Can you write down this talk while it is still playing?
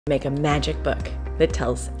Make a magic book that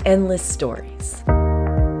tells endless stories.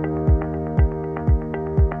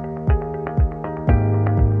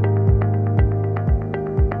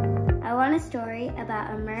 I want a story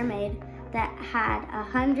about a mermaid that had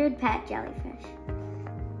 100 pet jellyfish.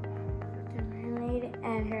 The mermaid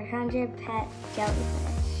and her 100 pet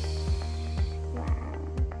jellyfish. Wow.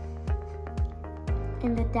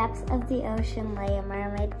 In the depths of the ocean lay a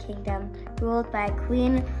mermaid kingdom ruled by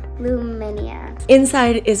Queen Luminia.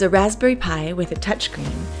 Inside is a Raspberry Pi with a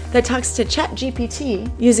touchscreen that talks to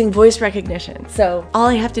ChatGPT using voice recognition. So all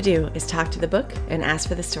I have to do is talk to the book and ask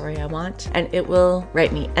for the story I want, and it will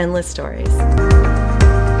write me endless stories.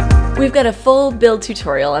 We've got a full build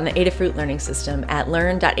tutorial on the Adafruit learning system at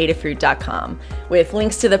learn.adafruit.com with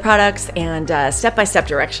links to the products and step-by-step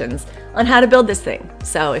directions on how to build this thing.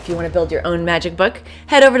 So if you want to build your own magic book,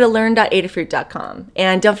 head over to learn.adafruit.com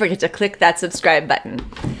and don't forget to click that subscribe button.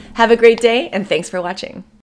 Have a great day and thanks for watching.